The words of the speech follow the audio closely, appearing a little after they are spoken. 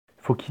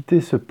faut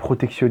quitter ce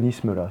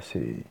protectionnisme-là,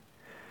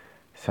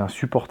 c'est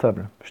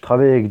insupportable. Je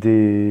travaille avec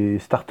des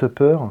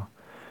start-upers,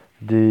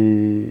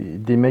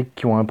 des mecs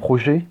qui ont un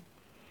projet,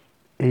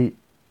 et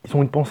ils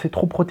ont une pensée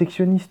trop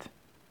protectionniste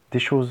des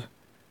choses.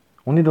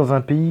 On est dans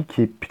un pays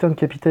qui est putain de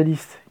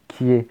capitaliste,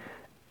 qui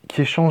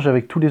échange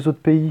avec tous les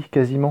autres pays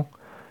quasiment,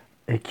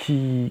 et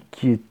qui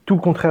est tout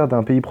le contraire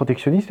d'un pays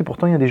protectionniste, et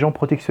pourtant il y a des gens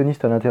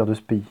protectionnistes à l'intérieur de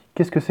ce pays.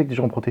 Qu'est-ce que c'est que des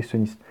gens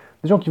protectionnistes?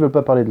 Des gens qui ne veulent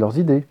pas parler de leurs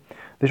idées,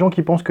 des gens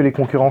qui pensent que les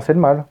concurrents c'est le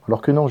mal,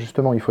 alors que non,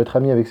 justement, il faut être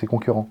ami avec ses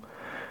concurrents.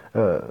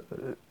 Euh,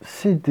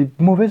 c'est des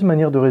mauvaises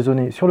manières de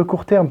raisonner. Sur le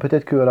court terme,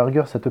 peut-être qu'à la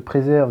rigueur, ça te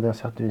préserve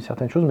d'une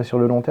certaine chose, mais sur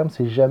le long terme,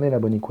 c'est jamais la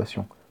bonne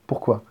équation.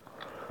 Pourquoi?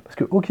 Parce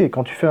que, ok,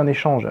 quand tu fais un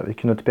échange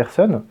avec une autre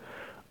personne,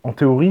 en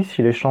théorie,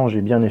 si l'échange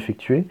est bien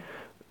effectué,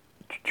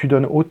 tu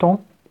donnes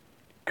autant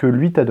que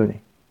lui t'a donné.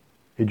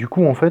 Et du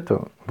coup, en fait,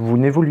 vous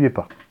n'évoluez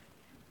pas.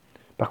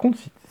 Par contre,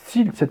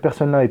 si cette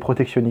personne-là est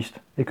protectionniste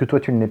et que toi,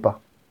 tu ne l'es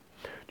pas,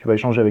 tu vas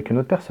échanger avec une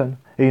autre personne,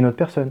 et une autre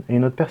personne, et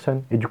une autre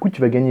personne. Et du coup,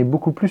 tu vas gagner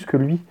beaucoup plus que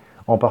lui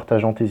en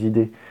partageant tes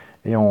idées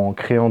et en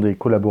créant des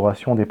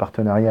collaborations, des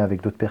partenariats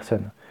avec d'autres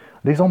personnes.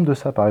 L'exemple de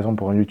ça, par exemple,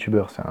 pour un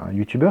youtubeur, c'est un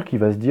youtubeur qui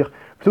va se dire,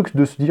 plutôt que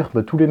de se dire,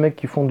 bah, tous les mecs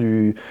qui font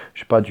je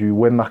sais pas, du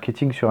web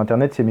marketing sur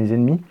Internet, c'est mes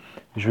ennemis,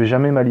 je vais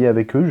jamais m'allier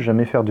avec eux, je vais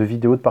jamais faire de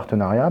vidéos de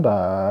partenariat,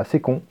 bah c'est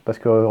con. Parce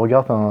que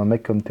regarde un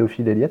mec comme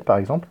Théophile Elliott, par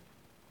exemple,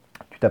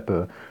 tu tapes,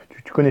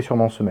 tu connais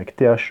sûrement ce mec,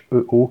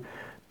 Theopphile,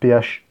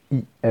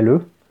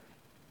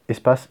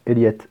 espace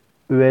Elliott,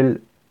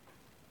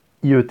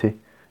 E-L-I-E-T.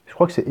 Je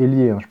crois que c'est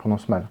Elié, hein, je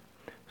prononce mal.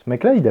 Ce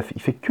mec-là, il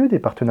fait que des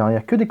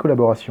partenariats, que des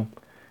collaborations.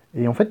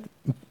 Et en fait,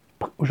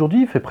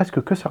 aujourd'hui, il fait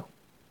presque que ça.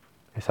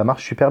 Et ça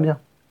marche super bien.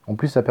 En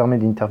plus, ça permet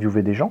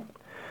d'interviewer des gens,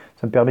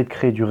 ça me permet de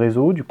créer du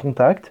réseau, du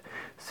contact.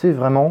 C'est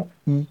vraiment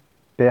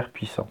hyper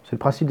puissant. C'est le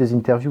principe des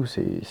interviews,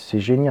 c'est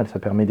génial, ça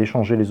permet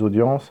d'échanger les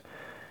audiences.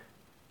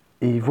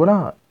 Et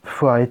voilà, il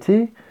faut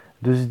arrêter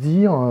de se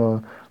dire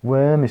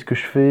ouais, mais ce que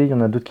je fais, il y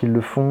en a d'autres qui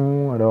le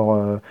font. Alors,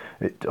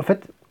 en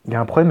fait, il y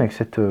a un problème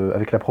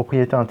avec la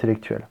propriété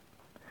intellectuelle.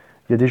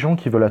 Il y a des gens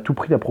qui veulent à tout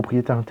prix la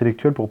propriété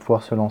intellectuelle pour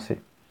pouvoir se lancer.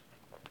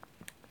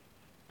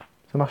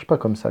 Ça marche pas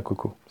comme ça,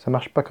 Coco. Ça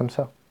marche pas comme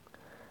ça.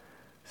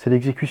 C'est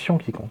l'exécution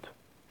qui compte.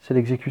 C'est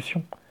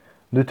l'exécution.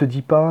 Ne te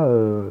dis pas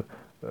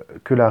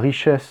que la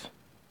richesse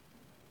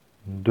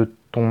de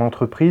ton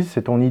entreprise,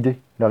 c'est ton idée.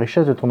 La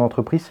richesse de ton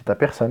entreprise, c'est ta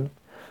personne,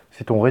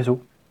 c'est ton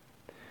réseau,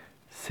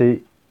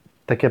 c'est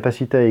ta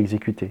capacité à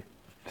exécuter.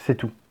 C'est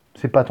tout.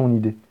 C'est pas ton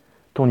idée.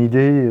 Ton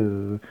idée,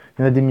 il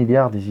y en a des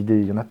milliards des idées,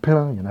 il y en a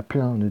plein, il y en a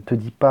plein. Ne te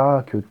dis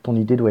pas que ton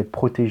idée doit être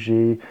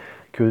protégée,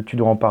 que tu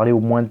dois en parler au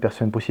moins de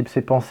personnes possible. Ça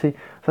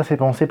c'est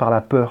pensé par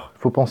la peur. Il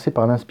faut penser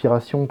par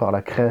l'inspiration, par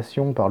la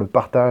création, par le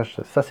partage.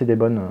 Ça c'est des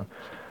bonnes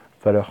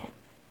valeurs.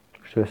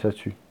 Je te laisse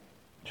là-dessus.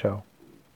 Ciao.